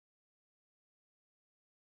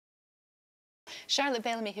Charlotte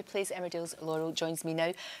Bellamy, who plays Emmerdale's Laurel, joins me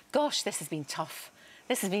now. Gosh, this has been tough.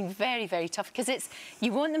 This has been very, very tough because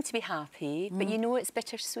you want them to be happy, but you know it's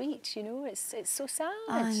bittersweet. You know, it's so sad.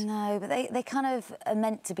 I know, but they kind of are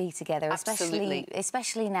meant to be together,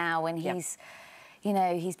 especially now when he's, you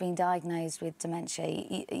know, he's been diagnosed with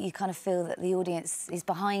dementia. You kind of feel that the audience is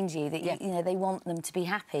behind you. That you know they want them to be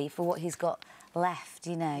happy for what he's got left.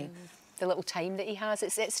 You know. The little time that he has,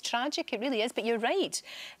 it's tragic, it really is, but you're right.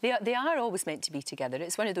 They are always meant to be together.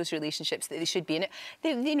 It's one of those relationships that they should be in.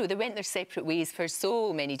 You know, they went their separate ways for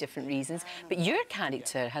so many different reasons, but your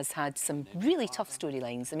character has had some really tough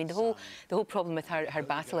storylines. I mean, the whole problem with her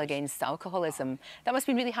battle against alcoholism, that must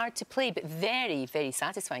have been really hard to play, but very, very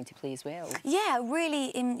satisfying to play as well. Yeah,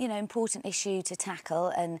 really, you know, important issue to tackle,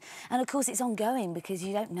 and of course it's ongoing because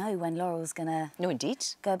you don't know when Laurel's gonna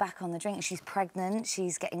go back on the drink. She's pregnant,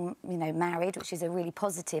 she's getting, you know, married, which is a really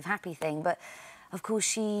positive, happy thing, but of course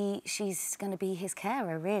she's going to be his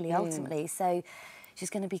carer, really, ultimately. So she's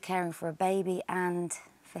going to be caring for a baby and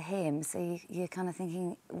for him. So you're kind of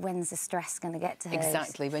thinking, when's the stress going to get to her?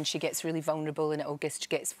 Exactly, when she gets really vulnerable and it all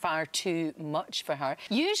gets far too much for her.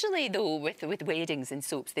 Usually, though, with weddings and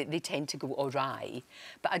soaps, they tend to go awry.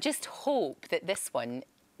 But I just hope that this one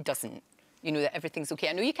doesn't. You know, that everything's OK.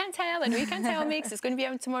 I know you can't tell, me, because it's going to be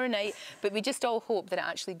out tomorrow night, but we just all hope that it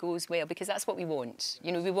actually goes well, because that's what we want.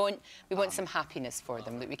 You know, we want some happiness for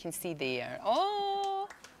them that we can see there. Oh,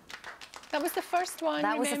 that was the first one,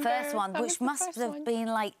 That was the first one, which must have been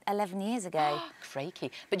like 11 years ago. Crikey.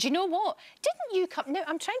 But do you know what? Didn't you come... Now,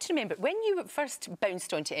 I'm trying to remember, when you first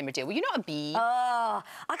bounced onto Emmerdale, were you not a bee? Oh,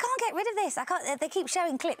 I can't get rid of this. I can't... They keep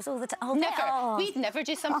showing clips all the time. Oh, never. Oh. We'd never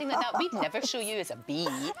do something like that. We'd never show you as a bee.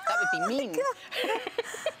 That would be mean.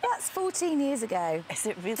 That's 14 years ago. Is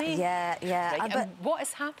it really? Yeah, yeah. Right. And what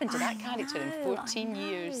has happened to that character in 14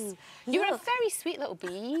 years? You were a very sweet little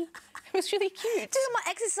bee. It was really cute. Doing my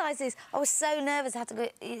exercises, I was so nervous. I had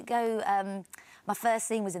to go my first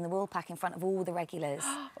scene was in the Woolpack in front of all the regulars,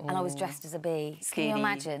 and I was dressed as a bee. Scary. Can you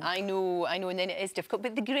imagine? I know, and then it is difficult.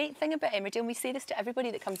 But the great thing about Emmerdale, and we say this to everybody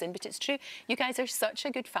that comes in, but it's true, you guys are such a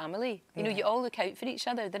good family. You know, you all look out for each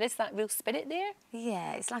other. There is that real spirit there.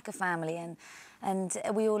 Yeah, it's like a family, and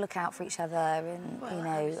we all look out for each other, and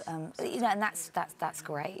you know, and that's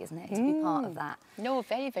great, isn't it? To be part of that. No,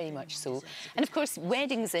 very, very much so. And of course,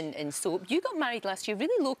 weddings in soap. You got married last year,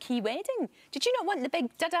 really low-key wedding. Did you not want the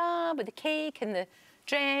big da-da with the cake and the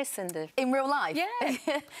dress and the... In real life?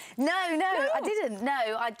 Yeah. No, I didn't.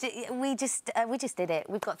 No, we just did it.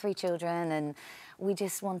 We've got 3 children, and we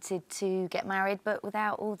just wanted to get married, but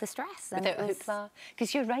without all the stress. Without hoopla.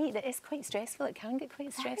 Because you're right, it is quite stressful. It can get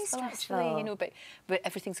quite stressful, actually. You know, but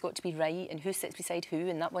everything's got to be right, and who sits beside who,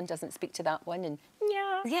 and that one doesn't speak to that one, and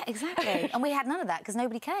yeah, exactly. And we had none of that because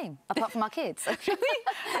nobody came, apart from our kids. Really?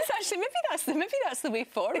 That's actually maybe that's the way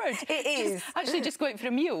forward. It is. Actually, just go out for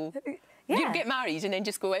a meal. Yeah. You get married and then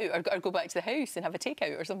just go out or go back to the house and have a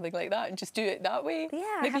takeout or something like that and just do it that way.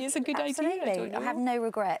 Yeah, maybe it's a good idea. I don't know. I have no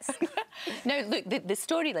regrets. Now, look, the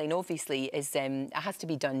storyline obviously is it has to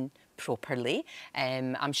be done properly.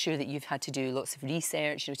 I'm sure that you've had to do lots of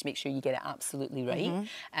research, you know, to make sure you get it absolutely right.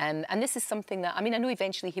 And this is something that, I mean, I know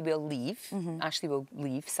eventually he will leave. Ashley will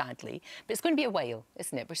leave, sadly, but it's going to be a while,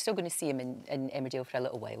 isn't it? We're still going to see him in Emmerdale for a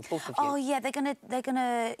little while, both of you. Oh yeah, they're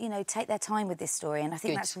gonna you know, take their time with this story, and I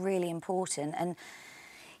think that's really important. And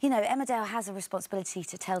you know, Emmerdale has a responsibility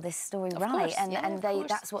to tell this story right, and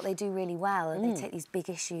that's what they do really well. And they take these big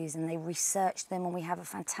issues and they research them, and we have a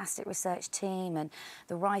fantastic research team, and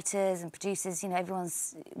the writers and producers, you know, everyone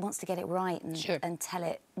wants to get it right and tell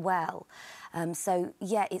it well. So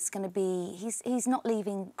yeah, it's going to be. He's not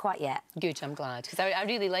leaving quite yet. Good, I'm glad, because I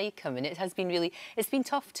really like him, and it has been really. It's been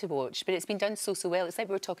tough to watch, but it's been done so well. It's like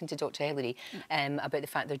we were talking to Dr Hilary about the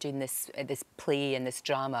fact they're doing this play and this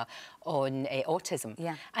drama on autism.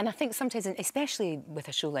 Yeah. And I think sometimes, especially with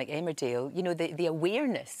a show like Emmerdale, you know, the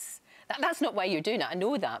awareness. That's not why you're doing it, I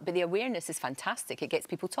know that, but the awareness is fantastic. It gets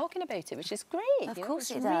people talking about it, which is great. Of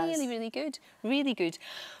course it does. Really, really good. Really good.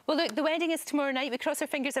 Well, look, the wedding is tomorrow night. We cross our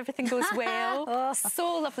fingers everything goes well.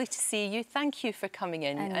 So lovely to see you. Thank you for coming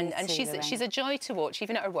in. And she's a joy to watch,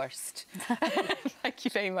 even at her worst. Thank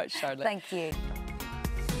you very much, Charlotte. Thank you.